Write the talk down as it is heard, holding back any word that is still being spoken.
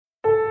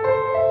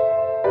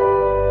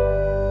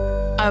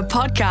A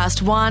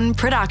Podcast One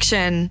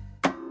production.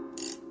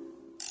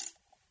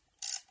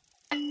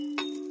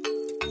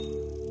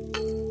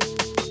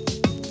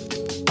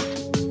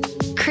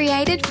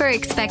 Created for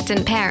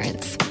expectant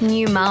parents,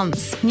 new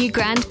mums, new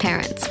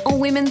grandparents, or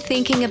women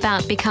thinking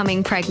about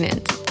becoming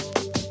pregnant.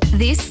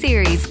 This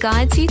series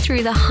guides you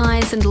through the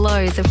highs and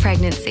lows of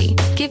pregnancy,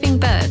 giving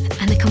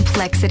birth, and the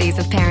complexities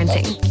of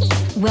parenting.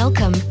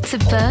 Welcome to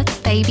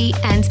Birth, Baby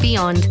and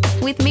Beyond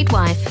with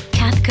Midwife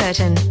Cath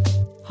Curtin.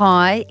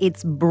 Hi,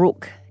 it's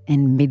Brooke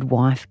and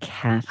Midwife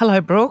Cath.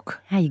 Hello,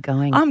 Brooke. How are you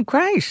going? I'm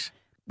great.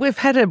 We've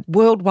had a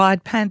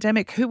worldwide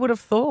pandemic. Who would have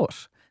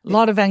thought? A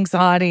lot of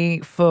anxiety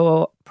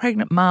for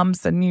pregnant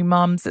mums and new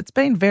mums. It's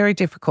been very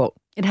difficult.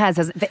 It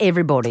hasn't for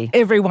everybody.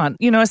 Everyone,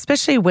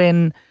 especially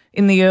when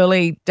in the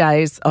early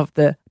days of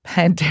the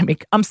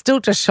pandemic. I'm still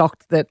just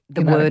shocked that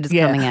the word is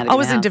coming out of your I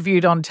was mouth.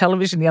 interviewed on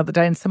television the other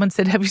day and someone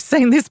said, "Have you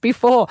seen this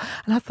before?"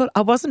 And I thought,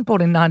 I wasn't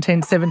born in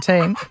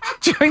 1917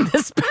 during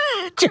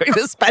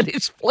the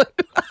Spanish flu.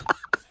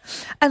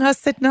 And I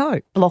said, no.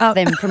 Block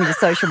them from your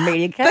social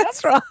media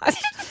accounts. That's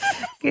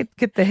right.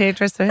 Get the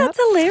hairdresser out. That's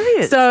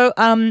hilarious. So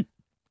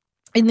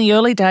in the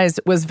early days,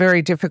 it was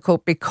very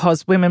difficult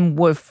because women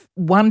were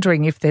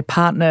wondering if their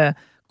partner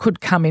could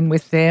come in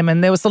with them.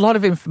 And there was a lot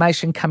of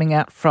information coming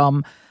out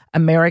from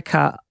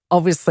America.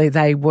 Obviously,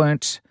 they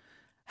weren't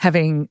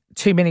having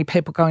too many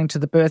people going to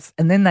the births,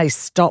 and then they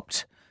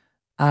stopped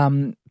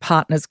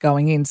partners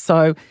going in.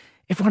 So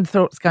everyone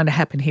thought it was going to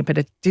happen here, but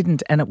it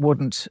didn't and it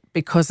wouldn't,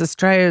 because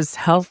Australia's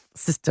health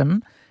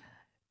system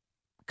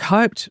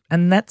coped.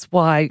 And that's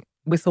why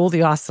with all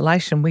the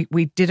isolation,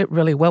 we did it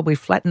really well. We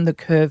flattened the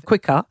curve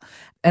quicker.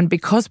 And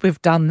because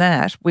we've done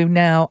that, we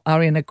now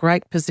are in a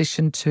great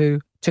position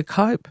to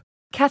cope.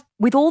 Cath,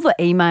 with all the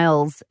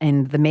emails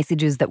and the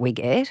messages that we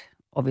get,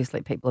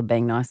 obviously people are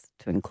being nice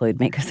to include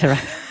me because they're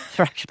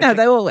actually... No,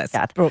 they always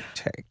Cath. Brooke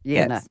too. Yeah,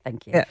 Yes. no,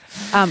 thank you.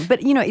 Yeah. But,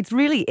 it's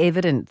really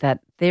evident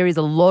that there is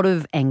a lot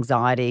of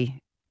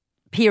anxiety,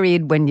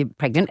 period, when you're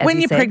pregnant, as When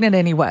you you're said. pregnant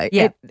anyway.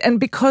 Yeah. And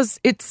because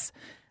it's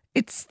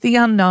the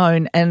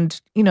unknown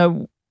and,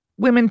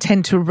 women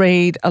tend to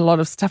read a lot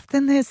of stuff.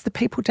 Then there's the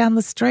people down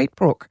the street,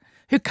 Brooke,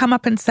 who come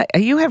up and say, "Are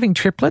you having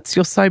triplets?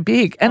 You're so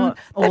big." And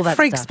all that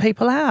freaks stuff.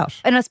 people out.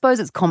 And I suppose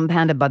it's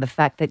compounded by the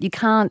fact that you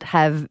can't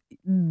have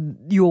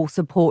your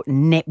support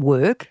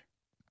network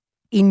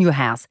in your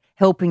house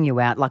helping you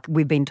out. Like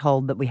we've been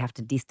told that we have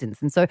to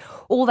distance. And so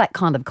all that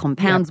kind of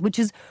compounds, which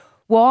is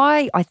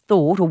why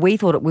we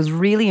thought it was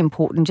really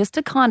important just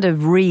to kind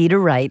of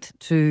reiterate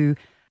to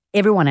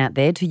everyone out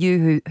there, to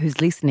you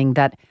who's listening,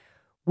 that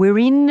we're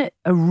in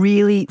a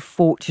really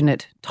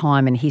fortunate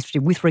time in history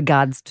with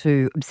regards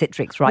to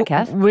obstetrics, right,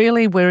 Cath?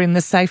 Really, we're in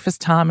the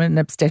safest time in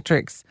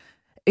obstetrics.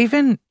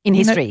 Even In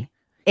history.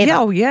 Ever.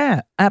 Yeah,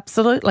 yeah,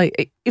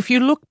 absolutely. If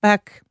you look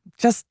back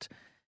just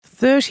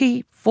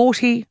 30,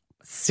 40,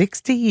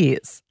 60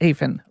 years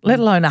even, let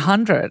alone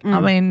 100, I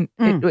mean,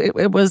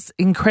 it was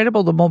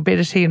incredible, the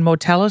morbidity and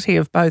mortality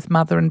of both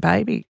mother and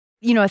baby.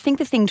 I think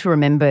the thing to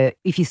remember,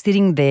 if you're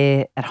sitting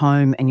there at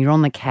home and you're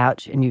on the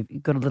couch and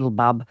you've got a little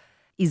bub,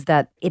 is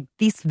that at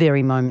this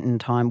very moment in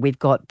time, we've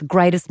got the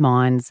greatest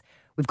minds,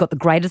 we've got the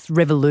greatest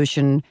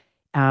revolution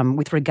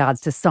with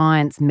regards to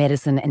science,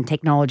 medicine and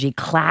technology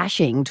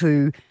clashing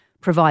to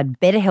provide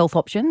better health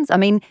options. I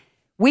mean,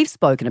 we've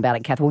spoken about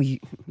it, Cath. Well,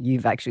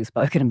 you've actually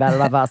spoken about it.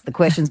 I've asked the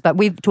questions, but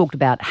we've talked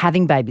about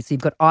having babies. So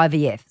you've got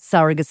IVF,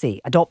 surrogacy,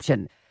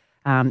 adoption,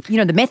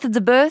 the methods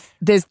of birth.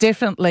 There's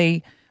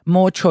definitely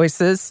more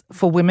choices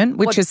for women,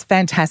 which is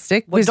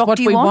fantastic. What is doctor what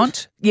you we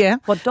want? Yeah.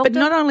 What doctor? But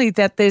not only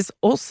that, there's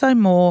also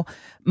more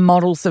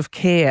models of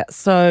care.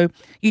 So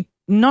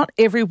not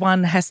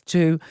everyone has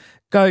to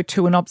go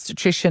to an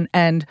obstetrician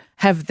and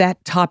have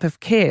that type of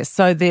care.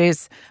 So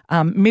there's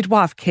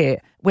midwife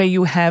care, where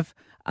you have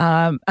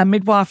a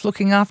midwife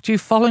looking after you,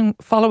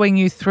 following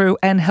you through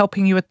and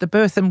helping you at the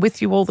birth and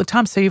with you all the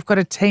time. So you've got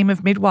a team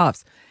of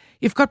midwives.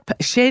 You've got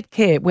shared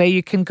care where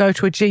you can go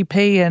to a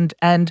GP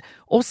and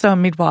also a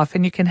midwife,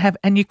 and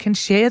you can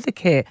share the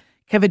care.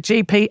 You have a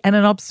GP and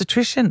an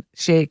obstetrician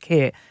share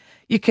care.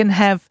 You can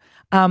have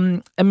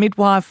a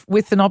midwife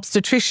with an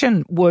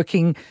obstetrician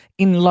working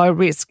in low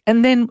risk,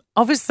 and then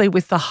obviously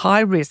with the high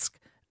risk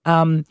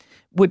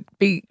would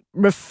be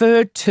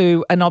referred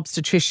to an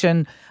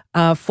obstetrician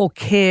for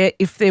care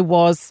if there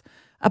was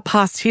a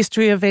past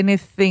history of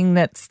anything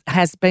that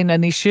has been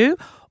an issue,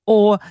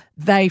 or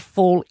they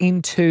fall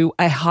into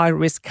a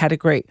high-risk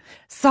category.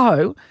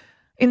 So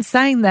in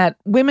saying that,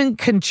 women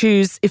can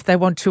choose if they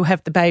want to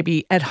have the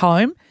baby at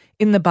home,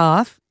 in the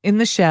bath, in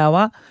the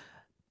shower,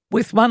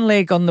 with one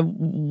leg on the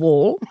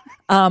wall.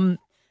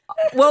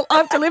 Well,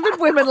 I've delivered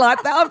women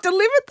like that. I've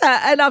delivered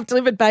that. And I've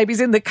delivered babies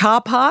in the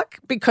car park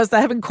because they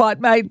haven't quite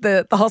made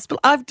the hospital.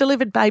 I've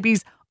delivered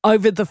babies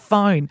over the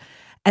phone.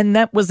 And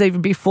that was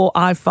even before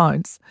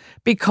iPhones,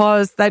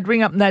 because they'd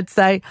ring up and they'd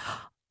say,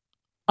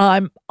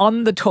 "I'm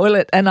on the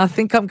toilet and I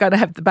think I'm going to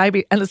have the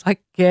baby." And it's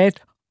like, get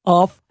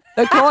off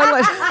the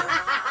toilet.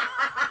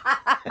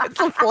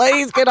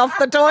 Please get off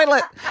the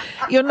toilet.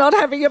 You're not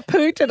having a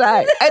poo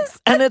today.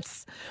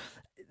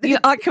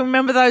 I can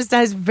remember those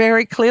days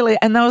very clearly,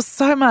 and there was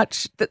so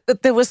much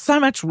there was so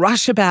much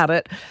rush about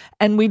it,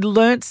 and we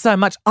learnt so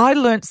much. I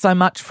learnt so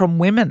much from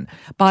women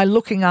by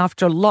looking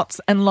after lots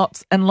and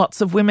lots and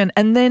lots of women,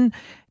 and then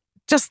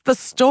just the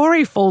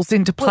story falls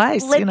into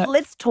place.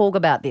 Let's talk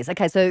about this.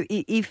 Okay, so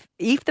if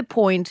the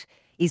point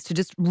is to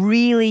just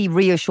really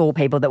reassure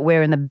people that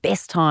we're in the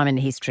best time in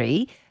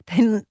history,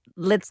 then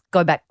let's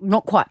go back,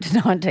 not quite to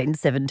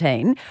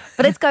 1917,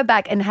 but let's go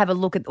back and have a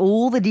look at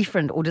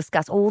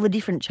discuss all the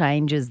different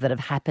changes that have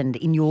happened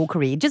in your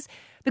career. Just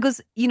because,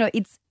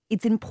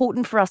 it's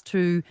important for us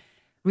to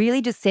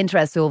really just centre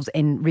ourselves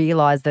and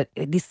realise that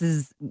this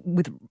is,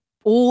 with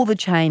all the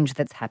change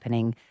that's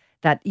happening,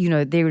 that,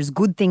 there is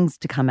good things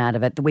to come out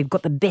of it, that we've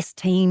got the best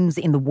teams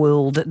in the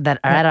world that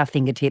are at our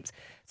fingertips.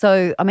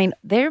 So,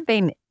 there have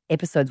been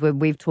episodes where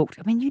we've talked,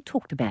 you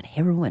talked about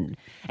heroin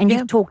and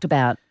you've talked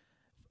about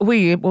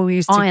we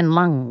used to iron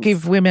lungs.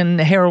 Give women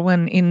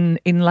heroin in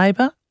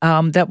labour.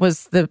 That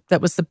was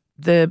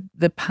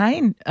the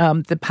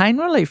pain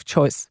relief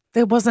choice.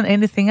 There wasn't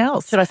anything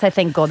else. Should I say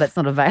thank God that's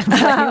not available?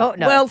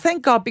 No. Well,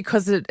 thank God,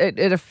 because it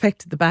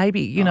affected the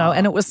baby,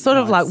 and it was sort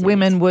of like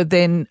women were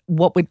then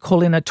what we'd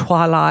call in a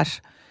twilight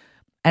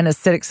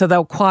anaesthetic. So they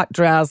were quite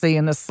drowsy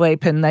and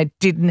asleep, and they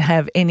didn't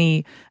have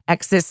any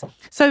access.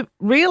 So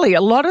really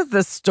a lot of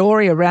the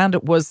story around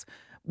it was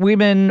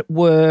women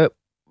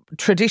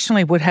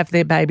traditionally would have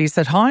their babies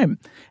at home.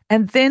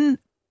 And then,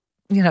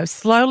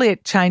 slowly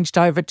it changed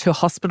over to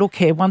hospital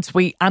care once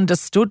we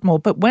understood more.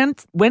 But when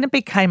it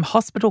became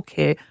hospital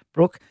care,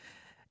 Brooke,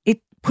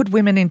 it put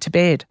women into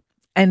bed.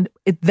 And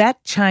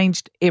that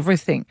changed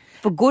everything.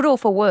 For good or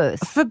for worse?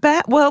 For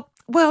bad. Well,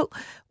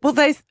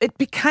 it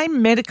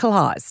became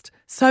medicalised.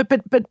 So,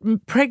 but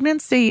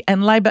pregnancy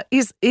and labour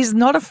is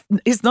not a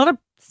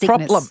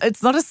problem.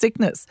 It's not a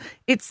sickness.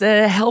 It's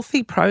a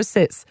healthy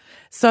process.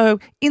 So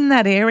in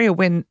that area,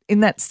 in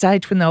that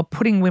stage when they were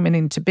putting women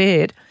into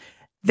bed,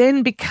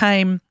 then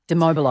became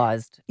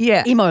demobilised.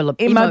 Yeah,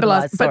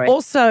 immobilised. But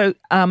also,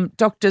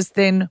 doctors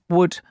then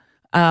would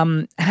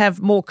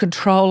have more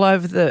control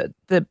over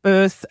the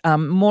birth,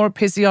 more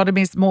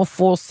episiotomies, more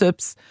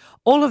forceps,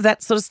 all of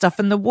that sort of stuff,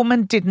 and the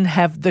woman didn't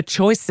have the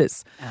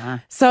choices. Uh-huh.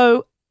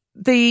 So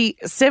the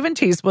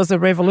 70s was a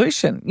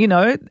revolution,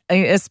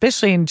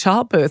 especially in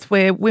childbirth,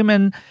 where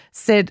women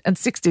said, and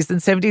 60s and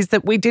 70s,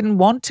 that we didn't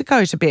want to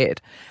go to bed.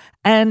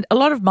 And a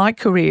lot of my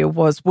career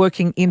was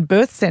working in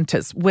birth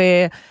centres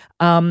where,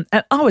 and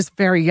I was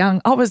very young.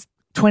 I was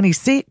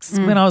 26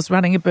 when I was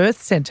running a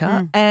birth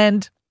centre,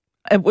 and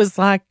it was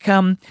like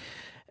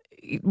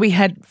we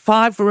had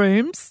 5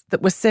 rooms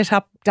that were set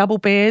up, double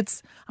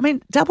beds.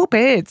 Double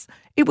beds.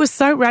 It was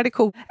so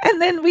radical.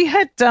 And then we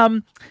had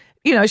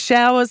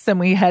showers, and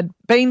we had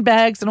bean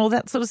bags and all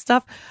that sort of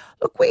stuff.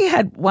 Look,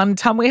 one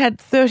time we had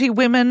 30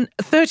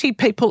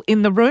 people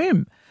in the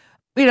room,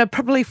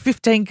 probably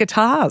 15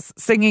 guitars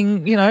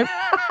singing,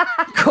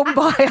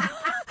 Kumbaya.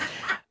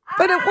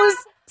 But it was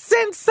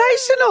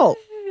sensational.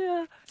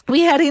 Yeah.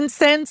 We had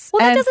incense.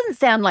 Well, that doesn't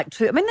sound like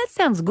true. That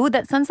sounds good.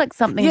 That sounds like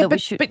something that we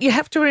should. But you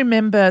have to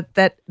remember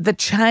that the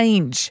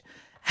change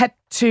had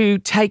to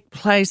take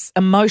place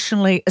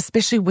emotionally,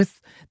 especially with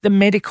the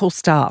medical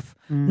staff,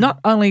 not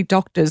only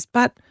doctors,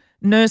 but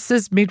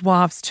nurses,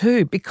 midwives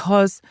too,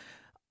 because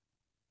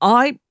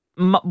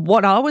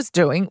what I was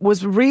doing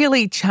was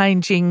really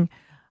changing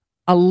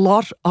a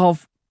lot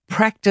of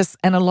practice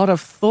and a lot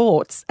of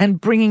thoughts and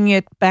bringing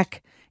it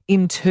back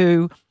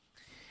into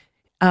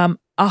a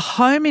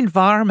home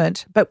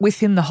environment, but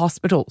within the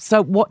hospital.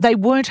 So they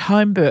weren't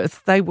home births,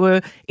 they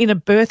were in a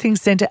birthing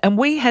centre, and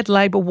we had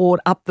labour ward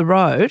up the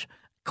road,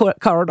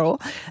 corridor,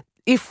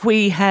 if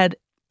we had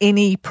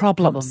any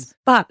problems.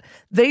 But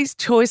these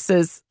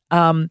choices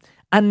are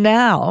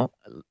now,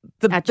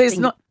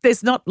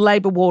 there's not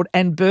labour ward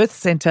and birth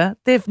centre.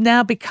 They've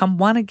now become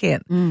one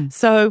again.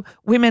 So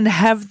women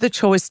have the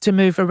choice to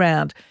move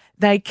around.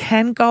 They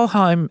can go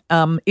home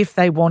if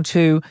they want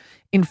to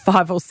in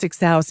 5 or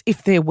 6 hours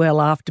if they're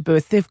well after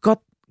birth. They've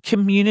got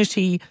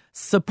community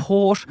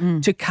support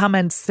to come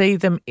and see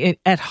them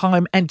at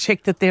home and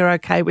check that they're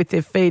okay with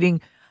their feeding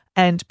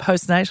and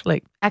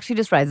postnatally. Actually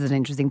just raises an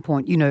interesting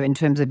point, in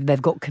terms of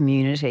they've got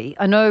community.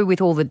 I know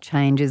with all the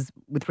changes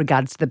with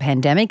regards to the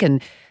pandemic,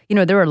 and,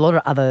 there are a lot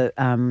of other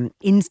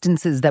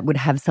instances that would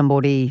have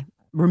somebody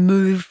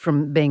removed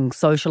from being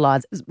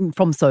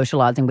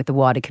socialising with the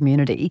wider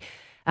community.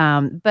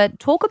 But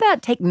talk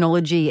about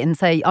technology and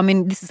say,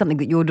 this is something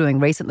that you're doing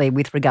recently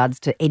with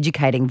regards to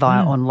educating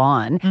via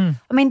online.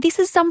 This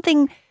is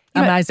something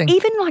amazing.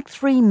 Even like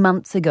 3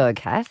 months ago,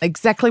 Cath.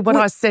 Exactly what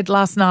I said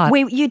last night.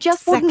 You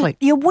just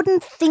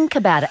wouldn't think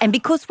about it. And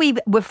because we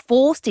were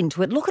forced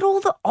into it, look at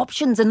all the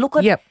options and look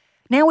at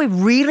now we're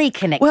really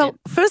connected. Well,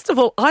 first of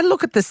all, I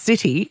look at the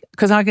city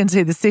because I can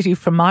see the city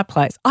from my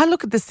place. I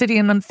look at the city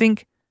and I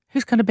think,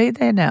 who's going to be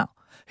there now?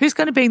 Who's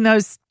going to be in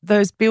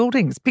those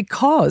buildings?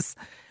 Because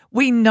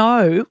we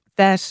know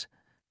that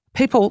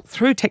people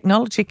through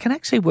technology can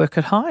actually work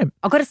at home.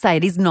 I've got to say,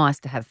 it is nice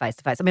to have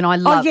face-to-face. I mean, I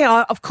love... Oh,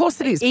 yeah, of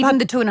course it is. Even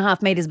the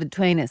 2.5 metres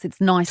between us,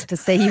 it's nice to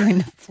see you in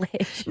the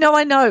flesh. No,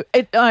 I know.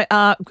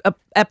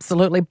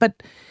 Absolutely.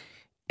 But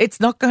it's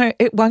not going.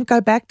 It won't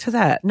go back to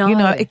that. No.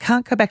 It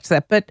can't go back to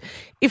that. But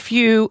if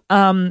you,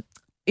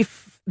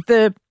 if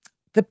the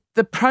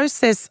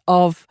process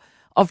of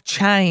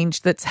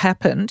change that's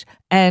happened,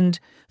 and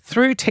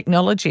through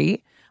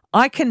technology,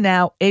 I can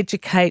now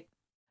educate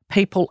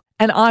people,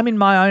 and I'm in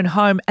my own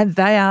home and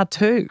they are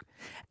too.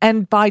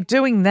 And by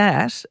doing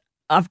that,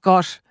 I've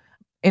got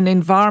an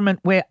environment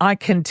where I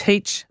can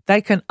teach,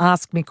 they can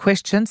ask me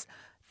questions.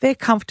 They're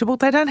comfortable.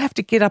 They don't have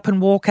to get up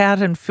and walk out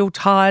and feel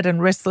tired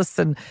and restless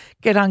and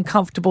get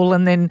uncomfortable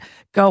and then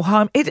go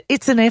home.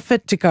 It's an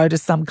effort to go to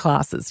some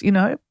classes,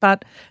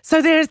 But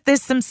so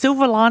there's some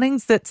silver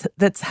linings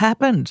that's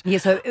happened. Yeah,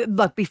 so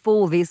like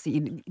before this,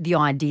 the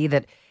idea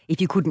that if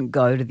you couldn't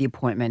go to the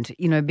appointment,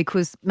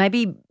 because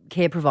maybe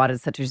care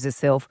providers such as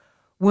yourself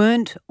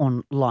weren't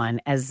online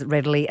as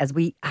readily as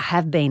we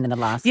have been in the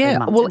last 3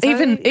 months. Well,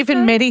 even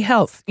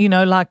MediHealth,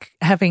 like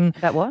having...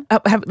 That what?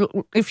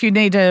 If you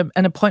need an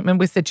appointment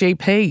with the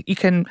GP, you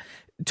can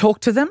talk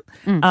to them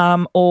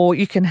or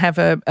you can have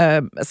a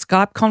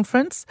Skype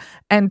conference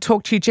and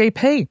talk to your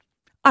GP.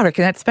 I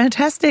reckon that's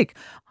fantastic.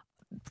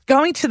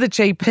 Going to the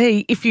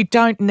GP, if you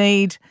don't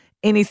need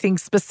anything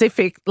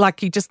specific,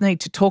 like you just need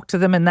to talk to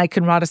them and they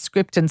can write a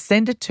script and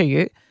send it to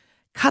you,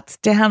 cuts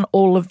down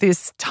all of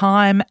this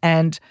time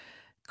and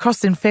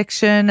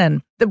cross-infection,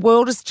 and the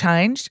world has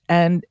changed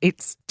and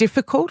it's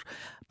difficult,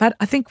 but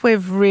I think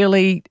we've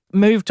really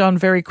moved on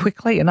very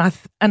quickly, and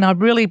I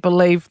really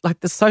believe like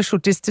the social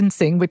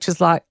distancing, which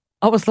is like,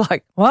 I was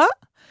like, what?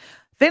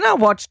 Then I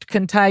watched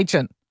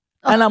Contagion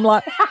and I'm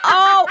like,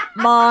 oh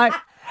my,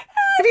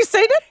 have you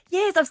seen it?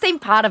 Yes, I've seen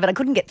part of it. I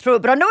couldn't get through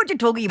it, but I know what you're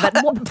talking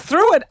about.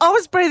 Through it, I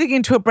was breathing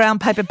into a brown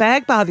paper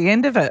bag by the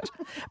end of it.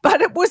 But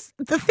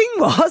the thing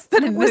was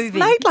that it was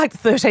made like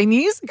 13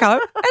 years ago,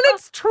 and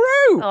it's true.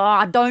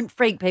 Oh, don't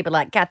freak people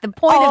like Kath. The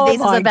point of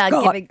this is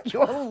about giving...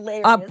 You're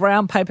hilarious. A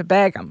brown paper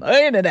bag, I'm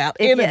in and out,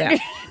 in and out.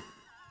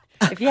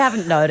 If you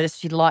haven't noticed,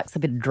 she likes a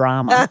bit of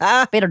drama.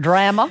 A bit of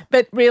drama.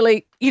 But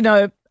really,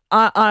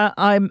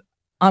 I'm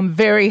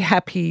very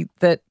happy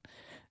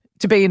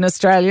to be an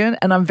Australian,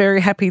 and I'm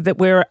very happy that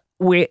we're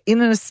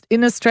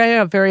in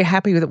Australia. I'm very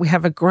happy that we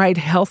have a great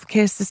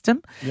healthcare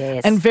system.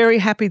 Yes. And very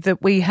happy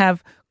that we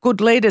have good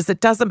leaders.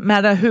 It doesn't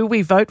matter who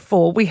we vote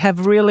for. We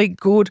have really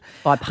good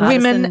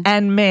women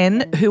and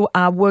men who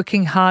are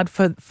working hard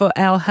for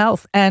our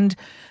health. And,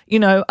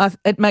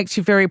 it makes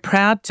you very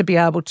proud to be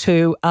able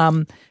to,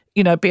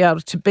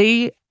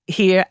 be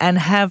here and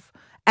have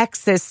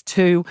access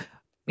to,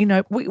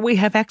 we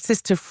have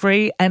access to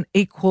free and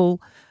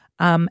equal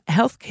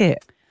healthcare.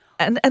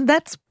 And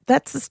that's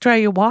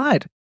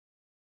Australia-wide.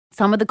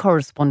 Some of the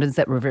correspondence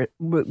that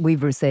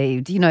we've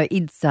received,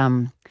 it's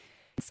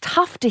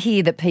tough to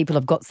hear that people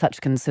have got such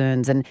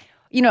concerns. And,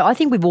 I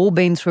think we've all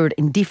been through it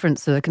in different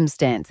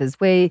circumstances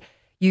where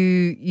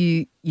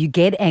you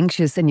get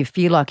anxious and you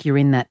feel like you're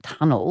in that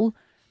tunnel.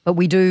 But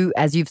we do,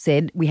 as you've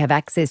said, we have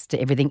access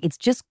to everything. It's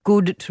just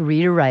good to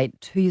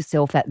reiterate to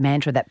yourself that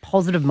mantra, that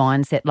positive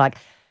mindset, like,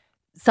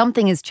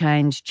 something has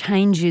changed.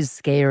 Change is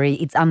scary.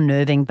 It's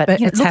unnerving. But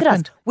it's look happened.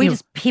 at us. We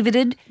just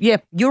pivoted.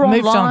 Yep. You're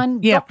Moved online.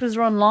 on. Yep. Doctors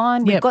are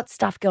online. We've Yep. got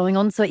stuff going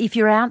on. So if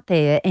you're out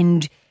there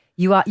and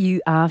you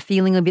are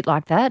feeling a bit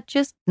like that,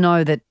 just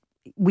know that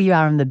we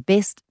are in the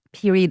best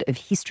period of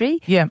history.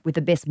 Yeah. With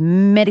the best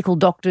medical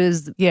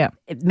doctors. Yeah.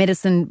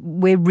 Medicine.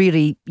 We're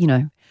really,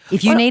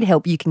 if you need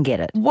help, you can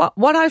get it.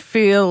 What I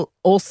feel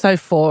also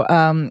for,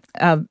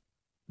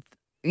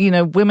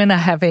 women are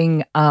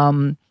having.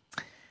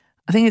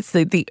 I think it's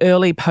the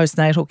early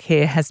postnatal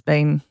care has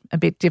been a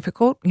bit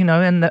difficult,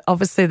 and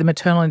obviously the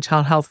maternal and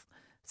child health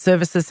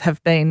services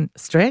have been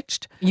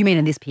stretched. You mean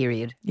in this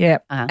period? Yeah.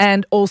 Uh-huh.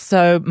 And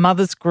also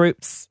mothers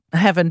groups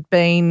haven't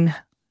been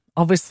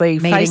obviously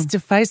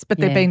face-to-face, but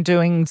they've been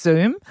doing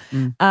Zoom.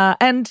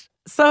 And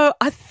so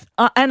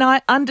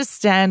I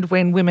understand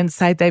when women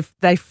say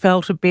they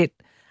felt a bit,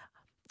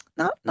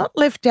 not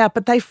left out,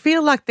 but they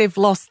feel like they've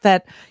lost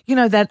that,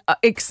 that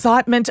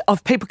excitement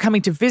of people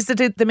coming to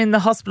visit them in the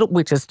hospital,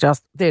 which is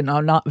just,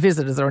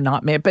 visitors are a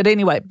nightmare. But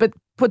anyway, but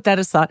put that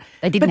aside.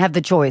 They didn't have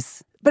the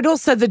choice. But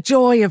also the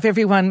joy of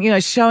everyone,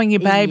 showing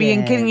your baby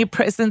and getting your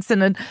presents.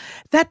 And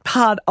that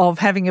part of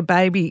having a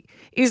baby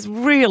is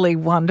really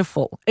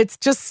wonderful. It's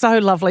just so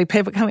lovely.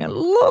 People coming and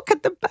look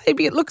at the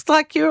baby. It looks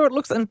like you. It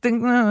looks and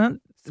think.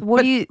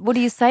 What do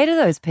you say to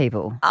those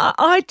people?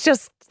 I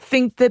just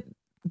think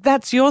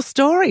that's your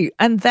story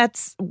and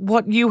that's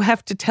what you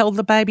have to tell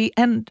the baby.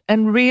 And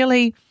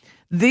really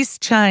this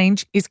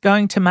change is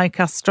going to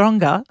make us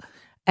stronger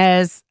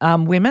as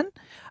women,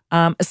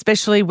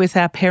 especially with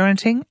our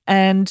parenting.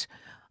 And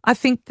I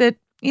think that,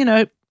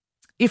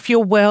 if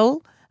you're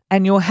well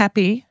and you're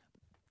happy,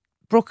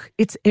 Brooke,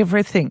 it's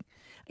everything.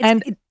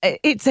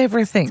 It's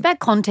everything. It's about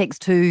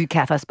context too,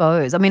 Kath, I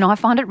suppose. I mean, I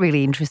find it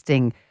really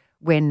interesting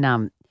when,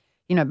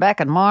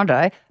 back in my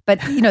day, but,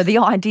 the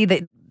idea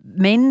that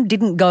men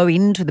didn't go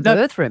into the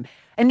birth room.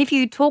 And if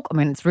you talk, I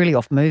mean, it's really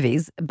off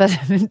movies, but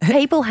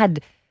people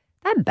had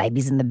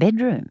babies in the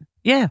bedroom.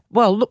 Yeah.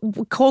 Well,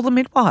 look, Call the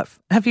Midwife.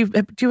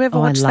 Do you ever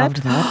watch that? I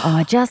loved that. Oh,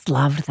 I just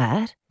loved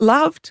that.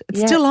 Loved?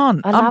 It's still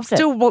on. I'm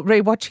still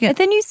rewatching it. Is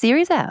there a new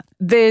series out?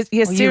 There's Are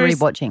you series.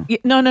 rewatching? Yeah,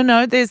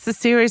 no. There's the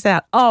series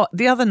out. Oh,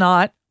 the other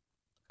night.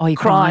 Oh, you're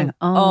crying.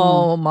 crying.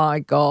 Oh my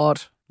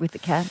God. With the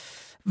cat?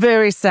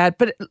 Very sad.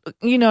 But,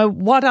 you know,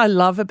 what I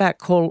love about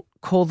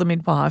Call the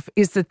Midwife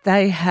is that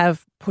they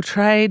have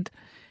portrayed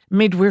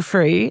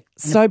midwifery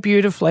so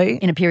beautifully.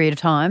 In a period of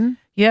time.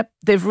 Yep.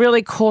 They've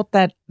really caught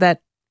that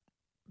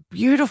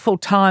beautiful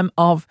time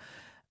of,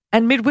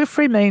 and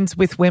midwifery means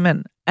with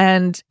women.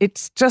 And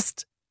it's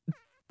just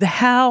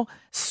how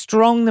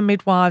strong the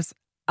midwives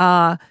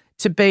are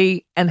to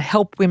be and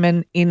help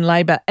women in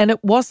labour. And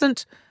it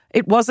wasn't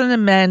a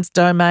man's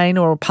domain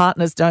or a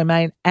partner's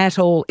domain at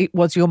all. It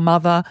was your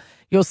mother,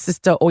 your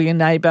sister or your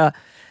neighbour,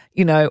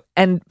 you know,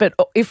 but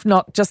if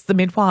not, just the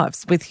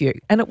midwives with you.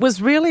 And it was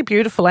really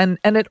beautiful. And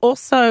it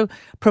also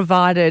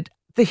provided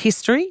the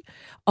history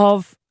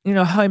of, you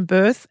know, home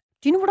birth.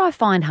 Do you know what I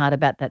find hard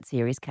about that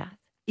series, Kath?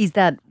 Is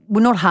that,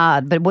 well, not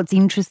hard, but what's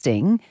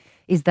interesting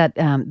is that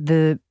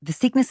the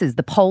sicknesses,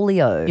 the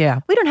polio. Yeah.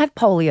 We don't have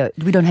polio.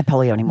 We don't have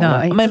polio anymore. No,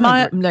 Right?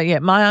 I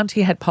mean, my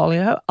auntie had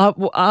polio.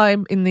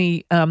 I'm in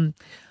the,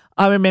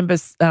 I remember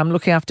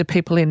looking after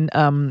people in,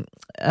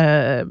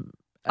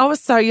 I was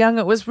so young,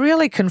 it was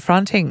really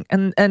confronting.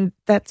 And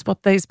that's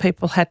what these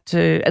people had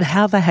to, and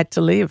how they had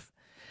to live.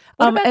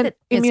 And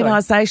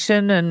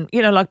immunisation and,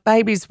 you know, like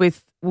babies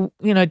with,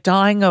 you know,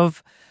 dying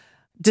of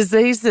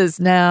diseases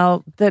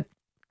now that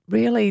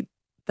really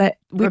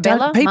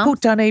people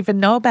don't even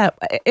know about.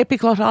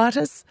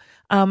 Epiglottitis,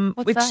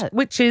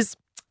 which is,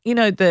 you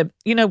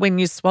know, when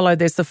you swallow,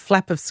 there's a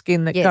flap of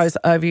skin that goes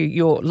over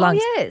your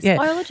lungs. Oh, yes,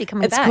 biology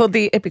coming back. It's called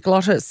the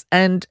epiglottis,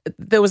 and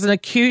there was an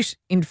acute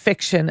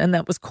infection, and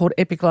that was called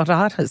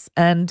epiglottitis.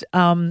 And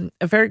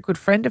a very good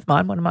friend of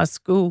mine, one of my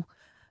school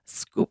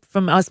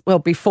from us, well,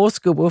 before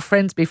school, we were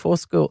friends before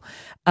school,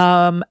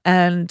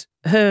 and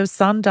her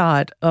son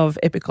died of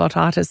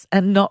epiglottitis,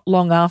 and not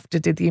long after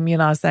did the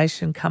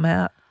immunisation come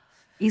out.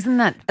 Isn't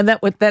that? And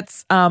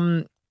that's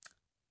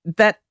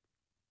that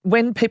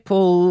when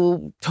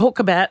people talk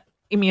about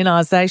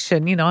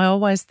immunisation, you know, I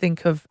always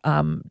think of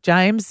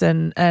James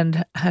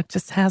and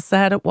just how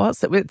sad it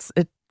was.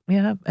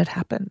 It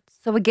happened.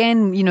 So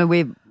again, you know,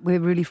 we're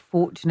really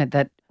fortunate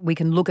that we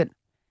can look at,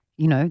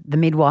 you know, the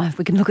midwife,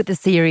 we can look at the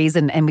series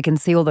and we can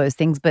see all those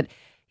things. But,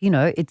 you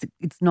know,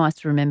 it's nice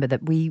to remember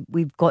that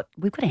we've got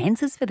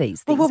answers for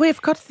these things. Well,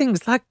 we've got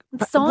things like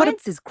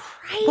science is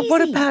crazy. But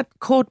what about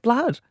cord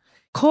blood?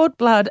 Cord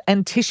blood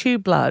and tissue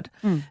blood,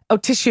 or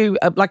tissue,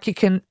 like you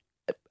can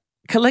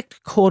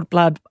collect cord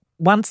blood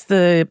once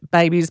the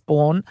baby's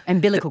born.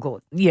 Umbilical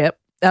cord. Yep.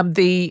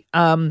 The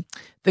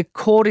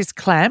cord is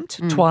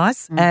clamped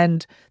twice,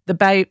 and the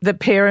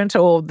parent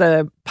or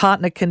the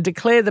partner can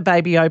declare the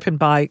baby open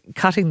by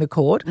cutting the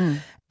cord.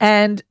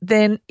 And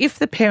then if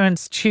the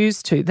parents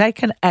choose to, they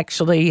can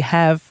actually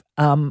have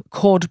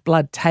cord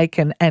blood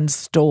taken and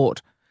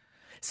stored.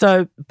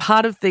 So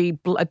part of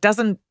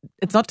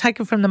it's not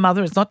taken from the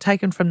mother, it's not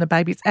taken from the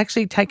baby, it's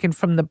actually taken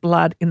from the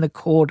blood in the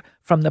cord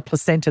from the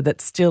placenta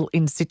that's still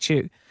in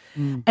situ.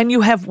 And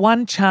you have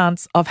one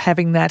chance of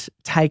having that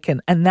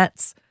taken, and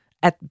that's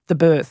at the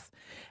birth.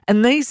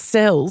 And these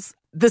cells,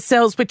 the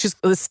cells which is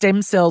the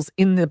stem cells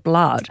in the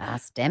blood.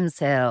 Stem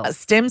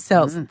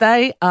cells.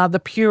 They are the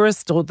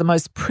purest or the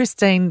most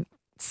pristine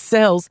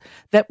cells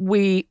that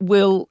we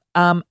will,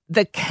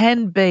 that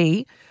can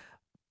be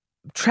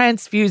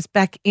transfused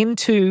back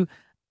into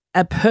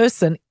a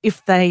person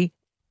if they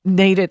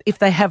need it, if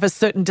they have a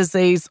certain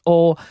disease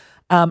or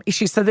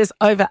issue. So there's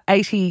over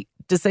 80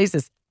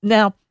 diseases.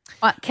 Now,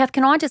 Kath,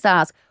 can I just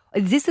ask,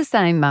 is this the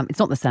same? It's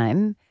not the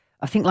same.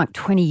 I think like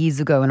 20 years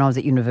ago when I was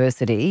at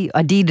university,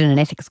 I did an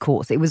ethics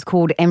course. It was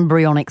called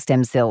embryonic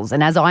stem cells.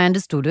 And as I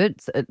understood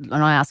it, and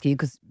I ask you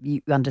because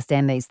you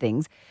understand these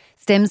things,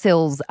 stem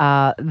cells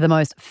are the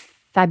most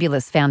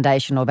fabulous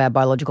foundation of our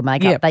biological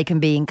makeup. Yep. They can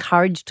be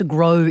encouraged to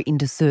grow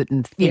into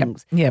certain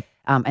things. Yep.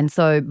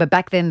 But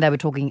back then they were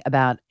talking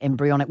about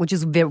embryonic, which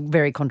is very,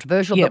 very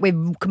controversial, Yep. but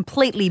we've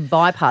completely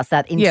bypassed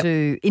that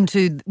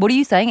into what are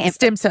you saying?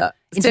 Stem cells,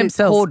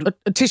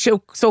 tissue,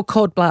 so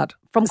cord blood.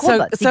 From cord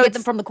blood. So you get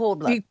them from the cord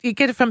blood. You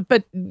get it from,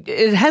 but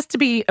it has to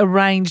be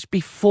arranged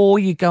before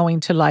you go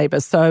into labour.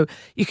 So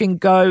you can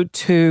go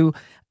to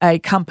a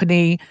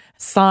company,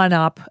 sign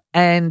up,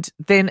 and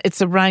then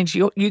it's arranged.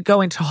 You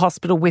go into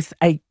hospital with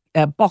a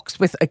box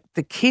with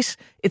the kit.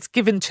 It's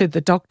given to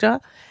the doctor.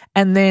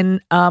 And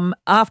then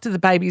after the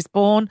baby's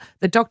born,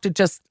 the doctor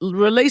just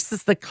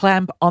releases the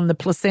clamp on the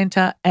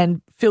placenta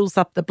and fills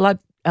up the blood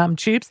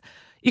tubes.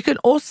 You can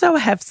also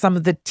have some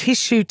of the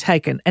tissue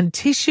taken, and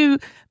tissue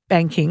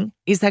banking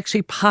is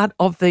actually part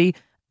of the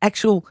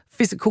actual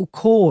physical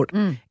cord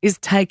is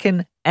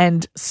taken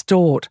and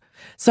stored.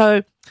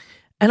 So,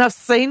 and I've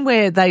seen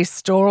where they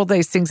store all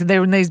these things and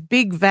they're in these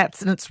big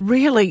vats, and it's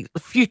really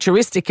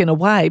futuristic in a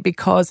way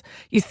because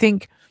you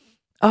think,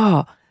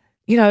 oh,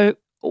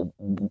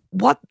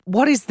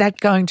 what is that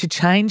going to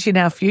change in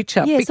our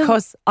future? Yeah,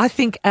 because I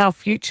think our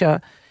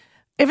future,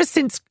 ever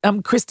since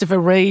Christopher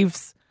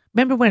Reeves,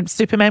 remember when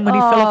Superman, when he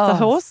fell off the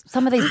horse?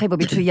 Some of these people will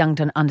be too young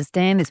to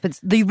understand this, but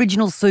the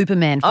original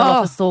Superman fell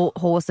off a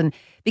horse and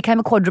became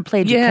a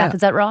quadriplegic. Kath,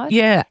 is that right?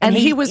 Yeah, and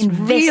he was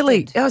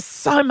invested. there was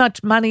so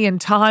much money and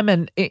time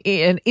and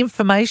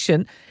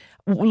information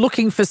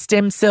looking for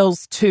stem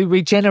cells to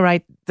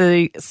regenerate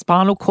the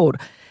spinal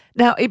cord.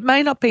 Now, it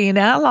may not be in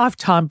our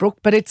lifetime, Brooke,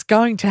 but it's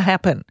going to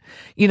happen.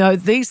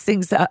 These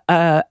things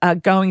are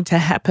going to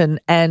happen,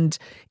 and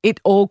it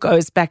all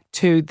goes back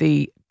to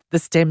the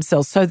stem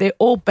cells. So they're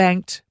all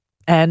banked,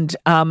 and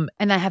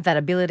they have that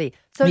ability.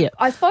 So yeah.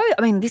 I suppose,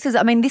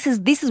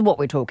 this is what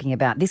we're talking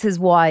about. This is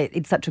why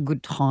it's such a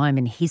good time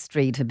in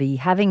history to be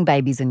having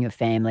babies in your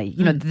family.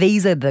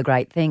 These are the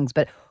great things.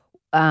 But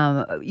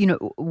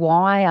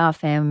why are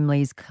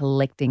families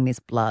collecting this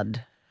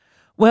blood?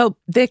 Well,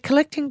 they're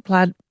collecting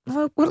blood.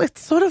 Well,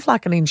 it's sort of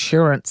like an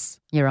insurance.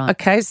 You're right.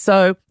 Okay,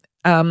 so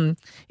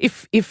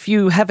if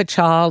you have a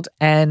child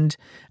and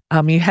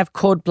you have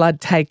cord blood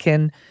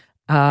taken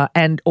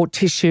or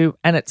tissue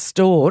and it's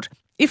stored,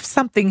 if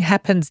something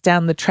happens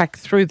down the track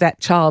through that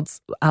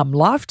child's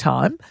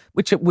lifetime,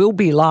 which it will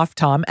be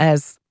lifetime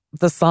as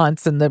the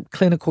science and the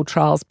clinical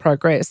trials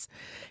progress,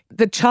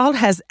 the child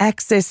has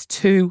access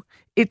to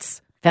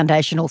its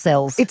foundational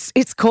cells.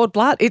 It's cord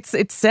blood. It's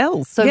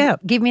cells. So yeah.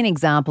 Give me an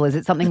example. Is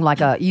it something like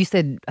you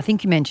said, I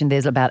think you mentioned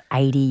there's about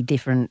 80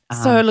 different.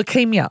 So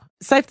leukemia.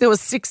 Say if there was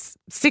six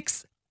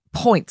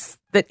points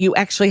that you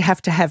actually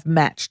have to have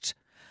matched.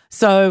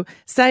 So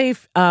say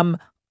if you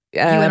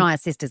and I are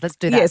sisters. Let's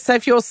do that. Yeah. So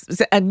if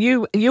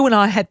you and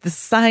I had the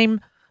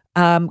same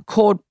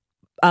cord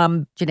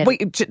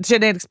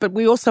genetics, but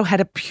we also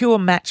had a pure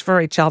match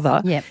for each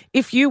other. Yep.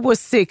 If you were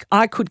sick,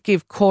 I could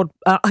give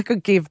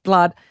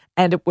blood,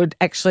 and it would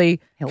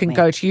actually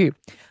go to you.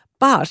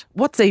 But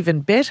what's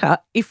even better,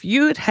 if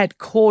you had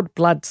cord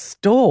blood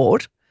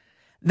stored,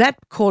 that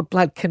cord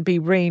blood can be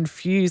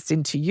reinfused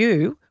into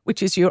you,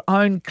 which is your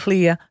own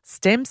clear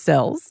stem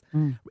cells,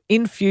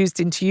 infused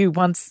into you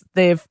once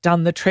they've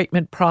done the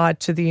treatment prior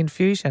to the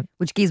infusion.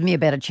 Which gives me a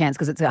better chance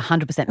because it's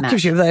 100% match.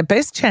 Gives you the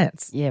best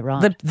chance. Yeah,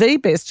 right. The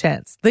best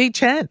chance. The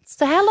chance.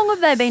 So how long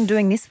have they been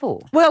doing this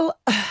for? Well,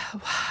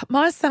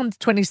 my son's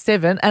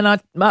 27 and I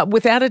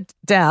without a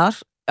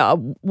doubt,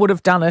 would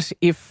have done it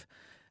if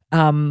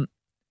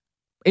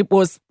it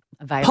was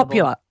available.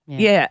 Popular.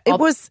 Yeah. It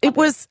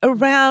was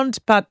around,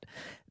 but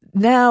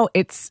now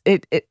it's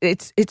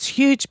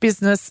huge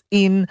business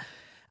in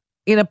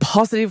a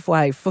positive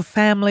way for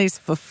families,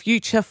 for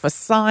future, for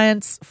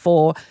science,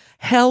 for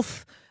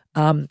health.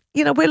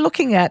 We're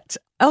looking at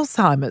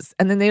Alzheimer's,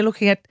 and then they're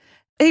looking at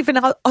even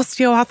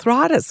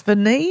osteoarthritis for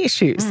knee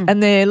issues,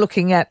 and they're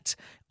looking at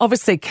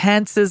obviously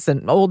cancers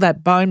and all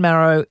that bone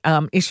marrow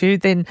issue.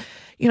 Then,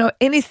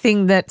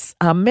 anything that's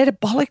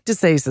metabolic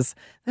diseases.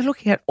 They're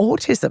looking at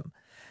autism.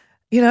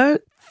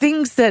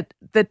 Things that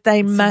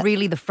they it's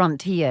really the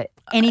frontier.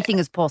 Anything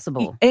is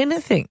possible.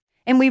 Anything.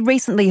 And we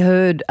recently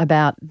heard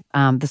about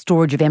the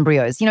storage of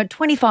embryos.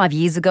 25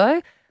 years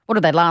ago, what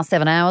did they last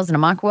 7 hours in a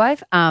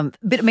microwave? But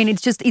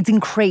it's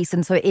increased.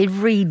 And so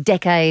every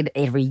decade,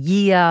 every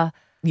year.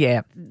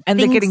 Yeah. And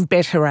they're getting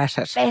better at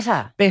it.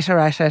 Better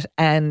at it.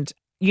 And,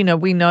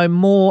 we know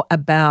more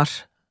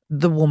about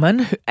the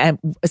woman, and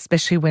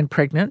especially when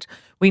pregnant.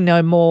 We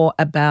know more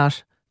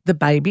about the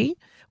baby.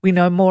 We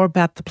know more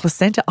about the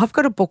placenta. I've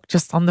got a book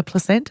just on the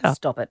placenta.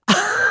 Stop it.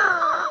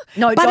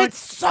 No, but it's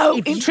so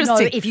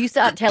interesting. If you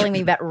start telling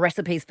me about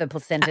recipes for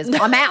placentas,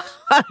 I'm out.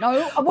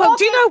 No, well,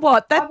 do you know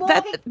what?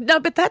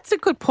 But that's a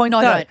good point.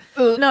 No,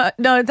 don't.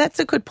 No, that's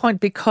a good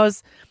point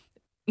because,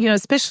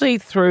 especially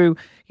through,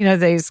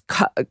 these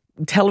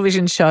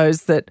television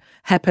shows that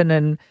happen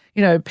and,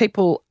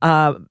 people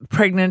are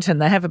pregnant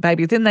and they have a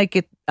baby, then they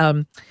get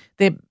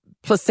their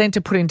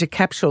placenta put into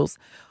capsules.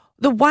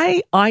 The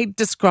way I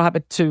describe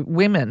it to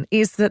women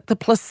is that the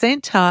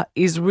placenta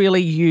is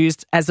really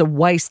used as a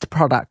waste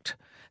product.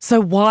 So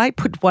why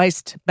put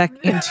waste back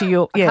into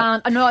your? I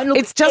can't. No, look,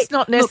 it's just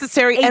not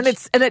necessary,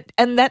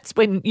 and that's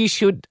when you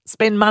should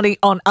spend money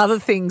on other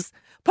things,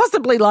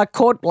 possibly like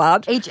cord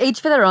blood. Each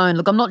for their own.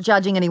 Look, I'm not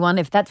judging anyone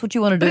if that's what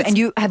you want to do, and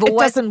you have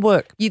always. It doesn't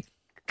work. You've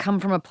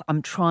come from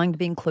I'm trying to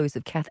be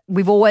inclusive, Kath.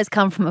 We've always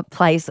come from a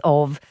place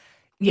of.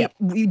 Yeah,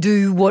 you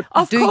do what?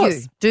 Of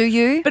course. Do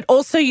you? But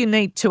also, you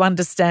need to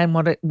understand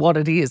what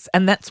it is,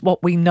 and that's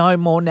what we know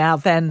more now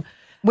than.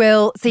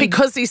 Well, see,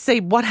 because you see,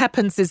 what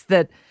happens is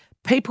that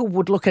people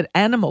would look at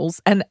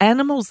animals, and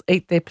animals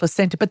eat their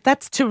placenta, but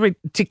that's to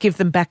give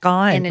them back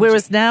iron. Energy.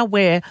 Whereas now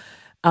we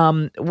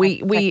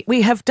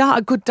have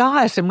a good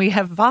diet and we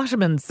have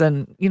vitamins,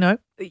 and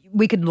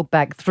we could look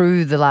back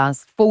through the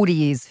last 40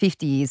 years,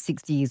 50 years,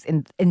 60 years,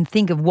 and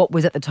think of what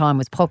was at the time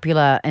was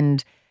popular.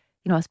 And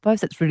I suppose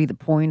that's really the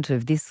point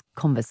of this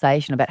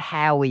conversation about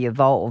how we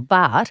evolve.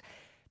 But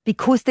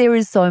because there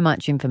is so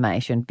much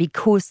information,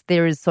 because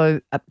there is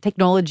so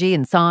technology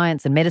and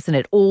science and medicine,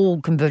 it all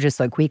converges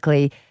so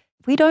quickly.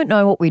 we don't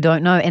know what we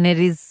don't know, and it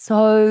is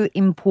so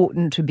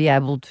important to be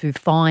able to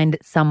find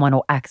someone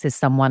or access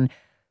someone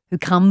who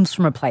comes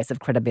from a place of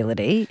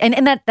credibility.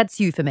 And that's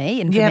you for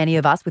me and for many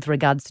of us with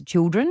regards to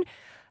children.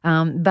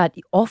 But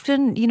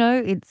often,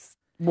 it's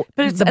the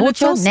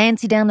butcher, also,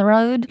 Nancy down the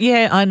road.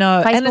 Yeah, I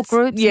know. Facebook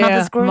groups,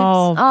 mothers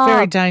groups.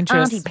 Very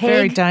dangerous. Auntie Peg,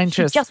 very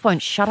dangerous. She just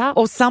won't shut up.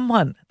 Or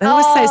someone. They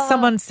always say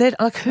someone said,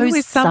 like, who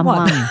is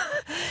someone?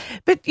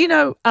 But,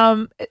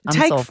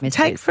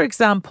 take, for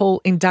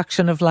example,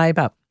 induction of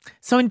labour.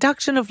 So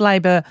induction of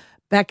labour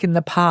back in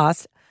the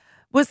past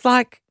was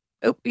like,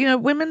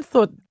 women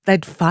thought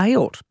they'd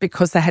failed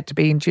because they had to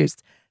be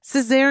induced.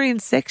 Caesarean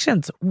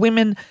sections,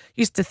 women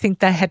used to think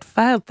they had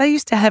failed. They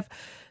used to have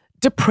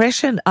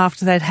depression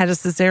after they'd had a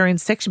caesarean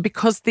section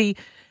because the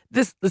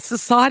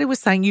society was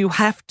saying you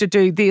have to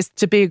do this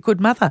to be a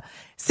good mother.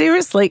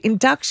 Seriously,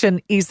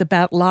 induction is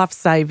about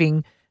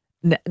life-saving.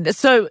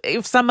 So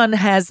if someone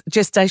has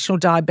gestational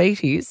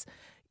diabetes,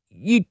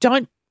 you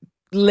don't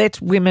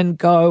let women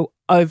go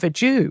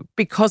overdue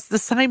because the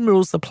same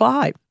rules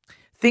apply.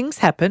 Things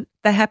happen,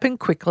 they happen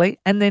quickly,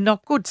 and they're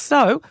not good.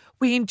 So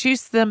we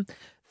induce them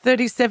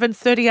 37,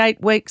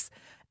 38 weeks,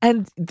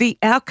 and the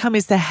outcome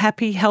is a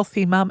happy,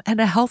 healthy mum and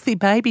a healthy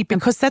baby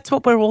because that's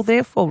what we're all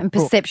there for. And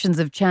perceptions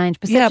have changed.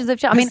 Perceptions have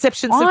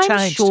changed.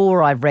 I'm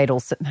sure I've read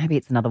also, maybe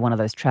it's another one of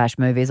those trash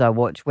movies I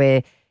watch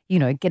where,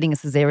 getting a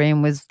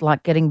caesarean was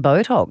like getting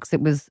Botox.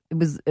 It was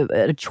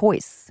a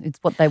choice. It's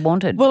what they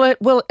wanted.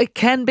 Well, it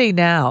can be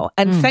now.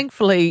 And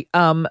thankfully,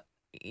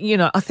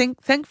 I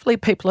think thankfully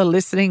people are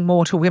listening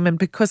more to women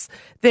because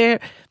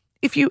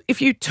if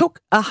you took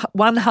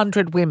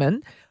 100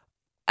 women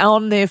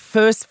on their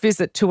first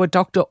visit to a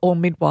doctor or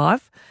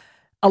midwife,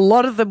 a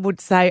lot of them would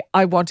say,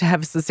 I want to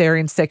have a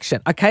caesarean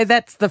section. Okay,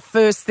 that's the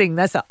first thing.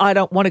 I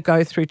don't want to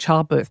go through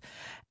childbirth.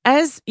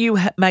 As you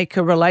make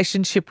a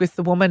relationship with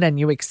the woman and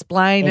you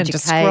explain and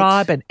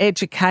describe and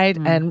educate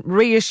and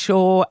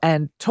reassure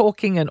and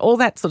talking and all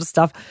that sort of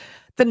stuff,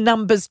 the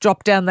numbers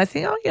drop down. They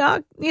think,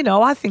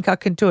 I think I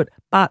can do it.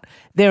 But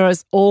there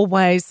is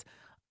always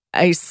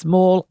a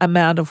small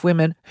amount of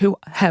women who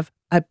have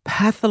a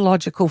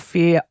pathological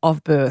fear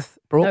of birth,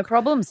 Brooke. No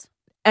problems.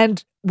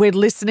 And we're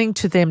listening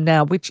to them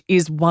now, which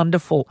is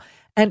wonderful.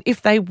 And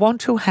if they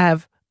want to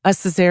have a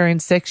caesarean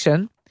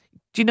section,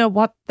 do you know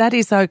what? That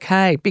is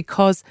okay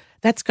because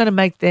that's going to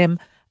make them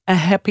a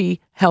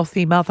happy,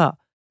 healthy mother.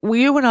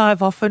 You and I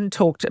have often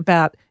talked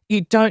about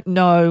you don't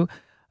know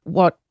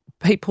what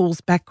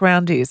people's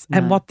background is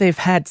and what they've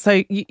had.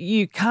 So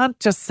you can't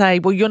just say,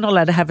 well, you're not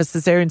allowed to have a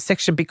caesarean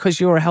section because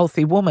you're a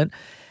healthy woman.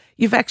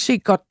 You've actually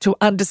got to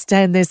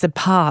understand there's a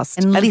past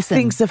and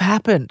things have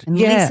happened. And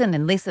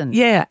listen.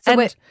 Yeah.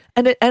 So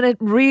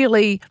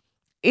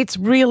it's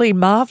really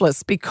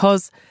marvellous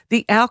because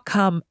the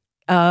outcome,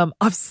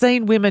 I've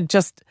seen women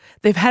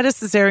they've had a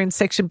caesarean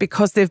section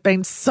because they've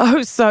been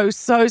so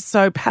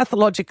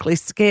pathologically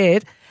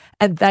scared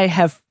and they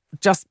have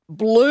just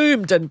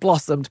bloomed and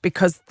blossomed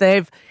because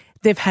they've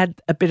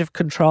had a bit of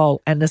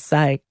control and a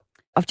say.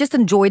 I've just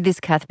enjoyed this,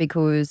 Cath,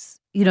 because,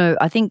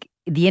 I think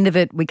at the end of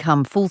it, we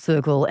come full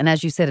circle. And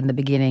as you said in the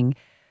beginning,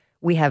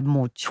 we have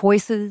more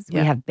choices.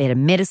 Yeah. We have better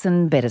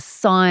medicine, better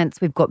science.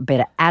 We've got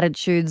better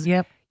attitudes.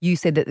 Yep. You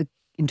said that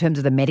in terms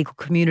of the medical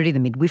community, the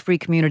midwifery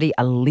community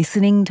are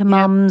listening to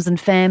mums and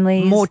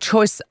families. More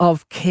choice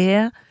of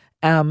care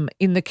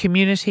in the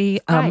community.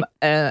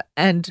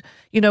 And,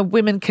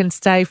 women can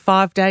stay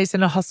 5 days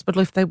in a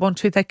hospital if they want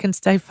to. They can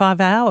stay 5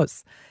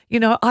 hours.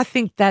 I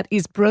think that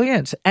is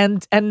brilliant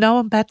and no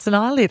one bats an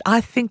eyelid.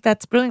 I think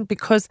that's brilliant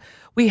because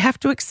we have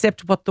to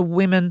accept what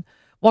women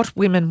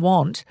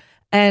want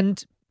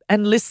and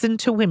listen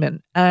to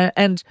women.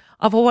 And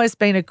I've always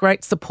been a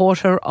great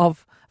supporter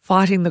of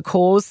fighting the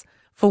cause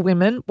for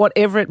women,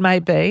 whatever it may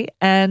be.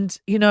 And,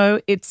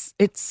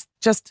 it's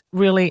just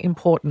really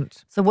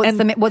important. So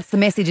what's the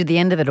message at the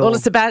end of it all? Well,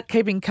 it's about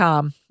keeping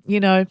calm,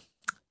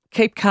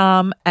 keep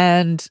calm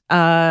and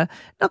not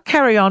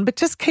carry on, but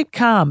just keep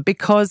calm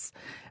because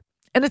 –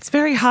 and it's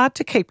very hard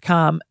to keep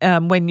calm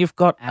when you've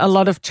got a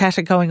lot of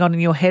chatter going on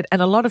in your head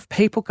and a lot of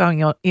people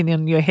going on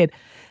in your head.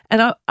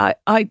 And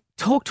I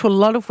talk to a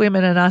lot of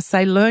women and I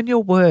say, learn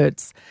your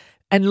words.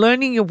 And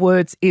learning your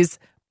words is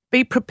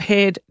be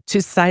prepared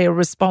to say a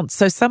response.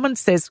 So someone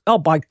says,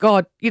 oh, my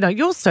God,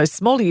 you're so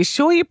small. Are you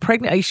sure you're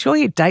pregnant? Are you sure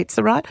your dates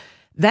are right?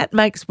 That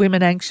makes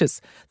women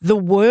anxious. The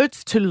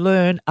words to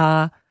learn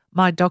are,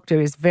 my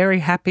doctor is very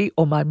happy,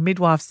 or my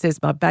midwife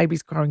says my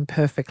baby's growing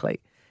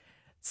perfectly.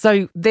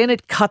 So then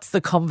it cuts the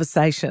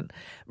conversation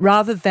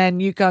rather than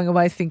you going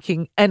away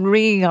thinking and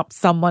ringing up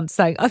someone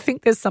saying, I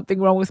think there's something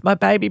wrong with my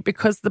baby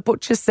because the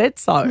butcher said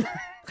so.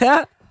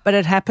 But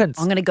it happens.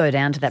 I'm going to go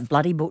down to that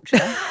bloody butcher.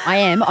 I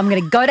am. I'm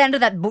going to go down to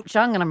that butcher.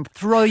 I'm going to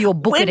throw your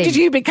book at him. When did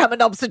you become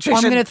an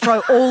obstetrician? I'm going to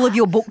throw all of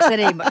your books at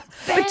him. But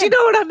do you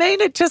know what I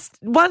mean? It just,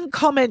 one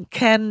comment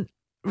can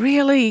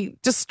really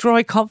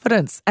destroy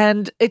confidence.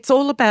 And it's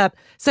all about,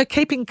 so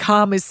keeping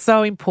calm is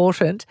so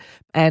important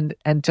and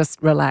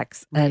just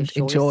relax and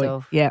enjoy.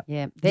 Yourself. Yeah.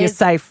 You're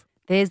safe.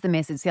 There's the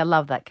message. See, I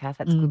love that, Cath.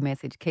 That's a good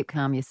message. Keep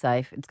calm, you're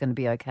safe. It's going to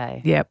be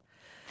okay. Yep.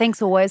 Thanks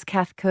always,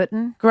 Cath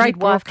Curtin. Great,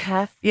 Midwife Brooke.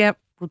 Cath. Yep.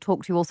 We'll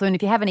talk to you all soon.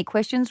 If you have any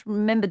questions,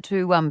 remember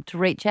to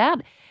reach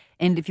out.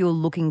 And if you're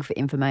looking for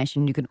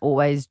information, you can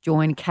always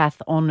join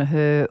Cath on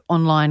her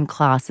online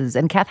classes.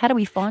 And Cath, how do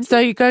we find you? So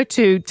you go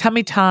to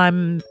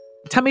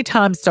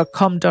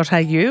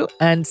tummytimes.com.au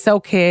and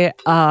Cellcare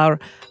are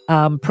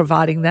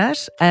providing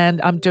that. And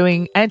I'm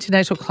doing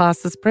antenatal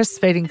classes,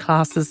 breastfeeding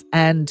classes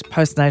and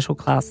postnatal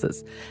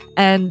classes.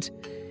 And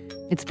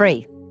It's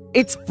free.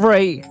 it's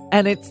free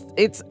and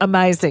it's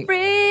amazing.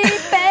 Free,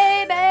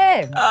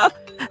 baby!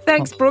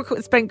 Thanks, Brooke.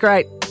 It's been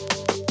great.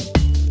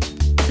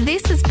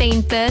 This has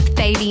been Birth,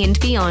 Baby and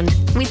Beyond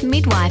with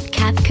midwife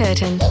Cath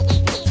Curtin.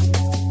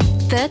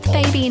 Birth,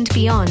 Baby and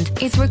Beyond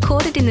is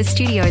recorded in the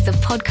studios of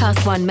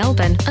Podcast One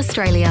Melbourne,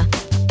 Australia.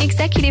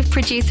 Executive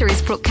producer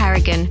is Brooke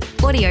Carrigan,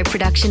 audio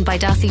production by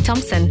Darcy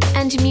Thompson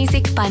and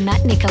music by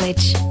Matt Nikolic.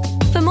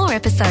 For more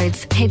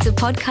episodes, head to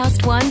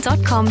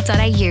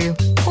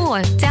podcastone.com.au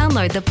or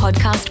download the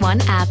Podcast One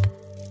app.